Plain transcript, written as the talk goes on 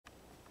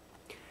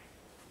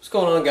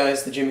What's going on,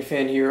 guys? The Gemmy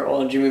Fan here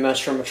on Gemmy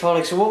Master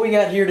Animatronics. So what we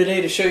got here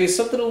today to show you is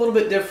something a little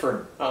bit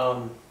different.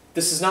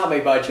 This is not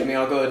made by Gemmy.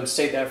 I'll go ahead and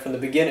state that from the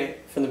beginning.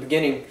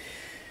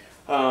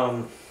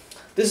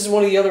 This is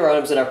one of the other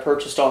items that I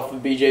purchased off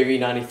of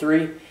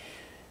BJV93,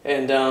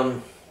 and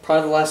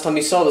probably the last time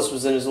you saw this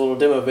was in his little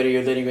demo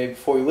video that he made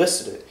before he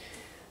listed it.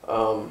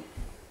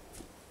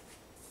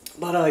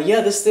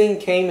 Yeah, this thing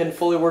came in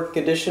fully working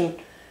condition.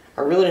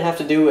 I really didn't have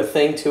to do a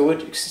thing to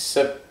it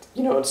except,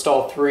 you know,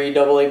 install 3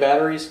 AA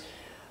batteries.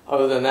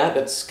 Other than that,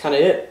 that's kind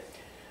of it.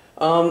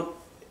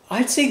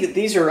 I'd say that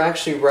these are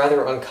actually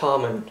rather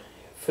uncommon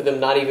for them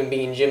not even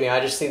being Gemmy.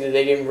 I just think that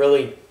they didn't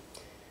really...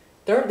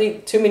 There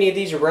aren't too many of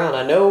these around.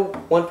 I know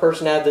one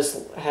person has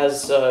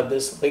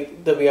this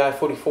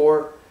WI-44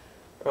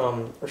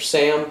 or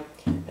Sam,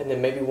 and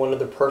then maybe one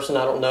other person,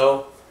 I don't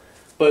know.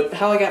 But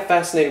how I got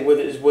fascinated with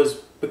it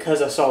was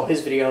because I saw his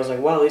video. I was like,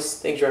 wow, these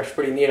things are actually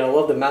pretty neat. I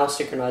love the mouse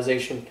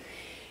synchronization.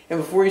 And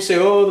before you say,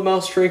 oh, the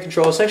mouse train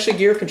control, it's actually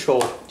gear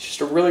control. It's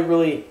just a really,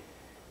 really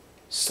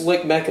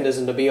slick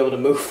mechanism to be able to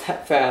move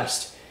that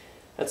fast.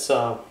 That's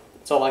all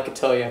I can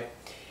tell you.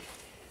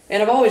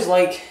 And I've always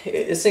liked,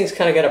 this thing's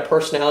kind of got a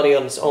personality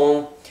on its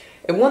own.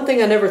 And one thing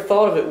I never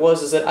thought of it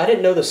is that I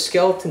didn't know the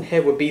skeleton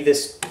head would be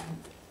this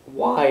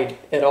wide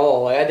at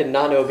all. I did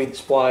not know it would be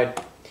this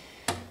wide.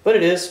 But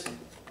it is.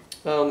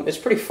 It's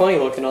pretty funny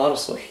looking,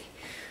 honestly.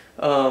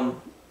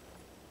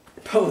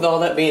 But with all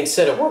that being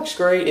said, it works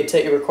great.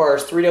 It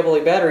requires 3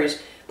 AA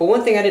batteries. But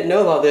one thing I didn't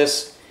know about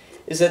this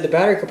is that the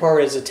battery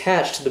compartment is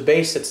attached to the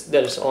base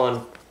that it's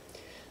on.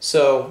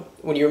 So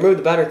when you remove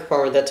the battery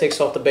compartment, that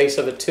takes off the base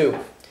of it too.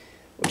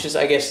 Which is,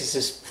 I guess, is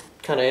just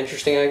kind of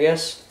interesting, I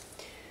guess.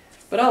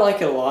 But I like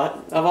it a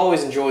lot. I've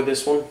always enjoyed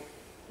this one.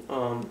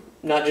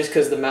 Not just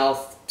because of the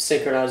mouth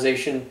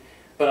synchronization,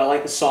 but I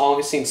like the song.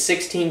 It's seen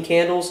 16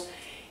 candles.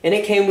 And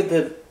it came with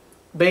the,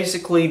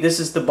 basically,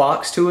 this is the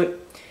box to it.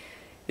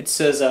 It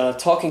says,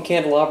 Talking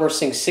Candelabra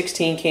sings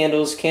 16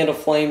 candles, candle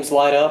flames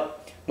light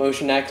up,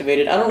 motion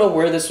activated. I don't know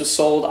where this was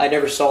sold. I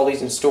never saw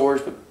these in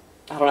stores, but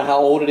I don't know how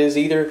old it is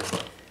either.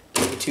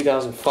 Maybe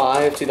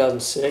 2005,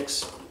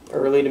 2006,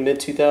 early to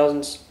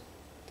mid-2000s.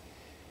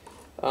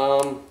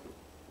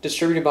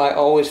 Distributed by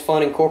Always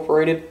Fun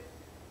Incorporated.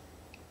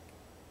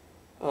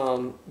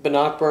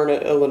 Bannockburn,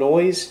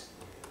 Illinois.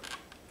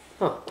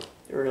 Huh.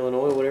 Or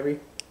Illinois, whatever you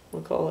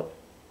want to call it.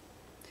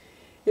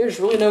 There's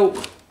really no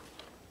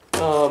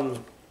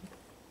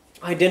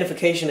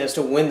identification as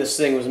to when this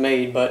thing was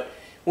made, but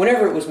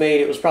whenever it was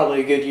made, it was probably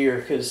a good year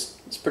because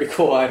it's a pretty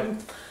cool item.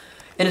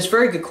 And it's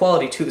very good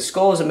quality too. The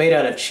skull isn't made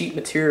out of cheap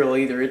material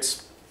either.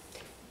 It's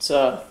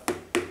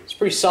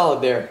pretty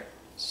solid there.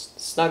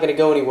 It's not going to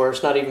go anywhere.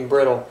 It's not even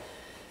brittle.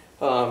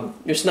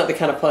 It's not the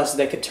kind of plastic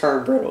that could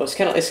turn brittle. It's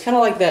kind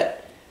of like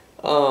that.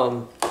 I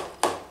don't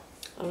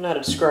know how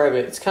to describe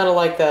it. It's kind of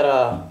like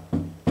that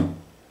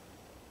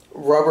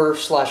rubber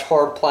 /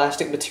 hard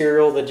plastic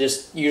material that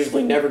just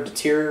usually never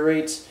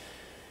deteriorates,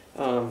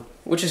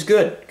 which is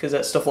good because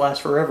that stuff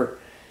lasts forever.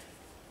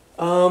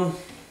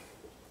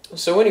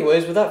 So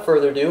anyways, without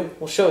further ado,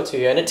 we'll show it to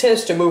you. And it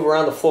tends to move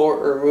around the floor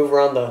or move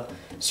around the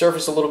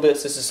surface a little bit,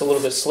 since it's a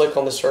little bit slick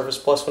on the surface,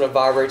 plus when it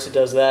vibrates it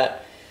does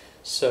that.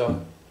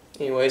 So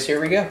anyways, here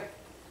we go.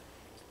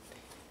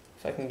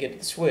 If I can get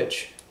the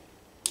switch.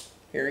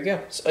 Here we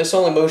go. It's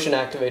only motion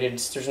activated.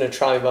 There's no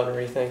try me button or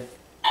anything.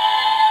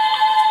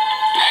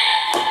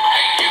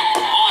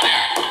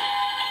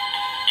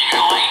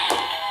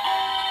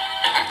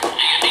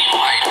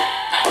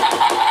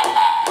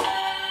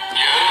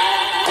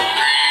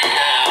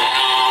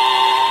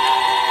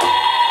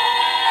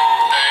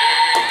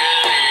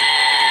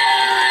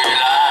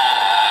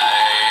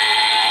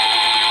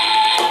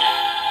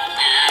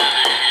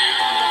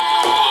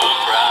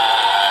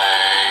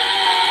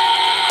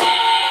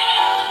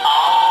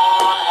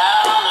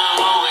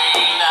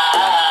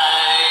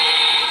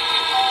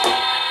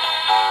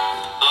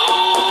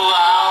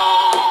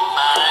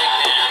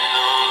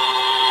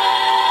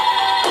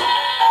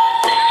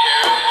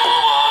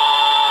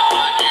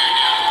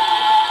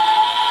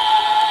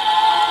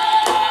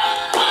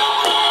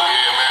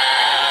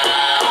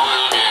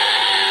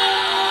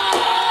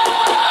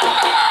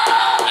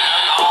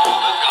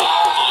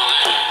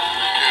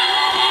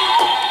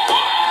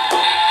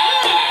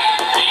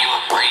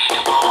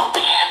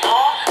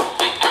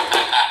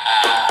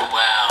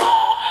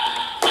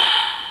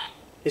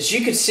 As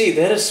you can see,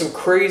 that is some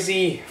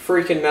crazy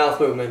freaking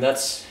mouth movement.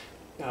 That's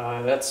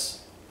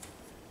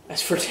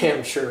for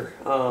damn sure.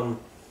 And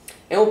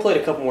we'll play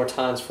it a couple more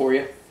times for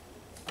you.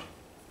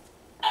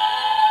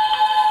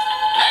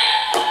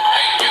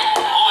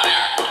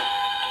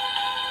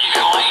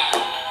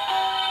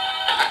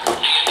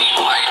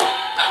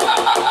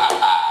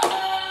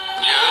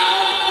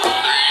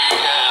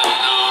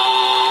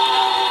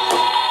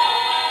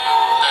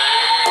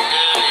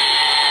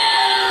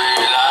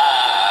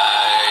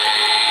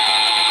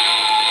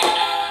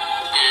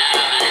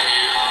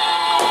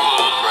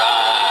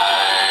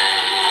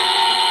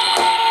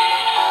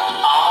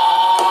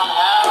 On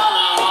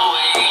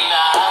Halloween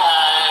night.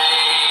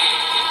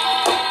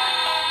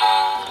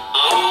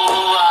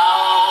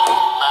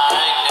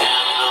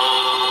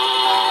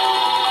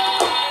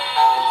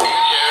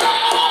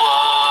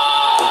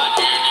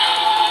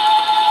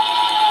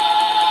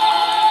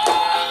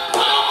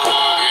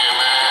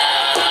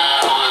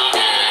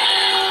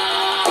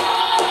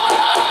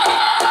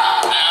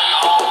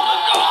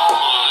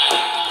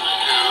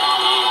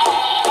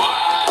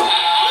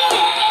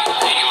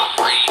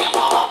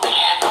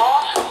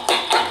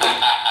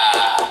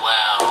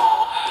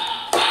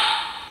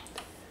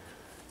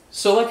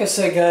 So like I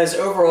said, guys,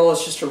 overall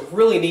it's just a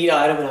really neat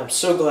item, and I'm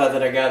so glad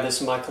that I got this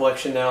in my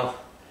collection now.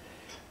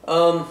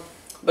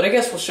 But I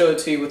guess we'll show it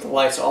to you with the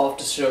lights off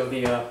to show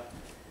the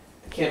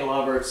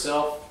candelabra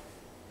itself.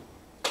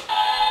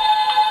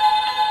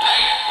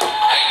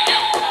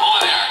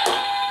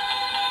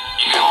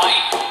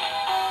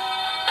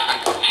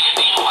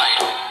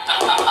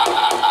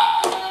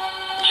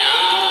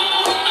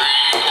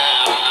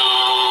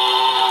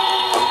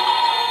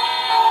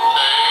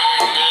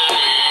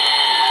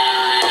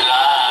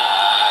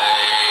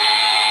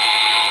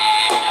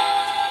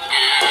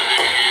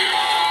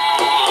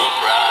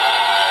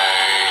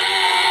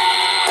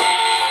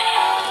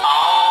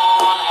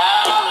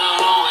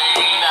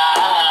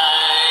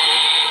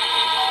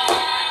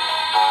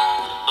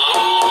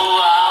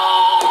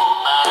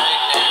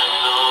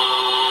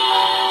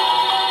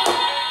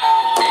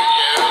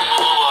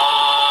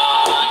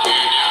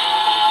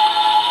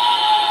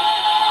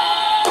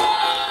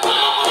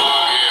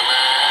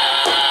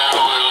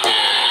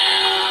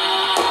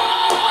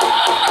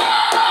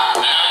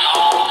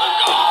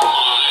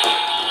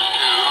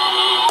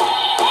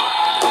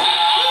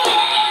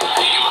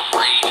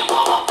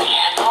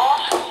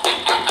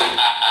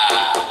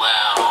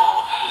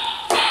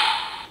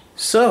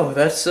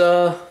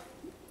 So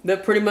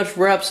that pretty much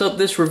wraps up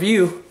this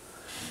review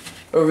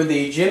over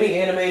the Gemmy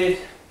animated.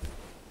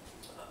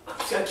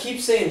 I keep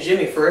saying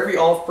Gemmy for every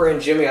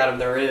off-brand Gemmy item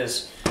there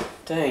is.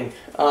 Dang.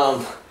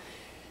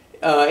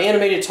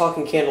 Animated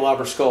talking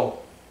candelabra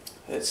skull.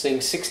 It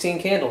sings 16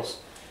 candles.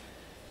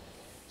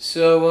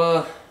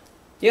 So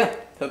yeah,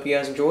 hope you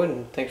guys enjoyed,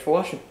 and thanks for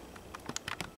watching.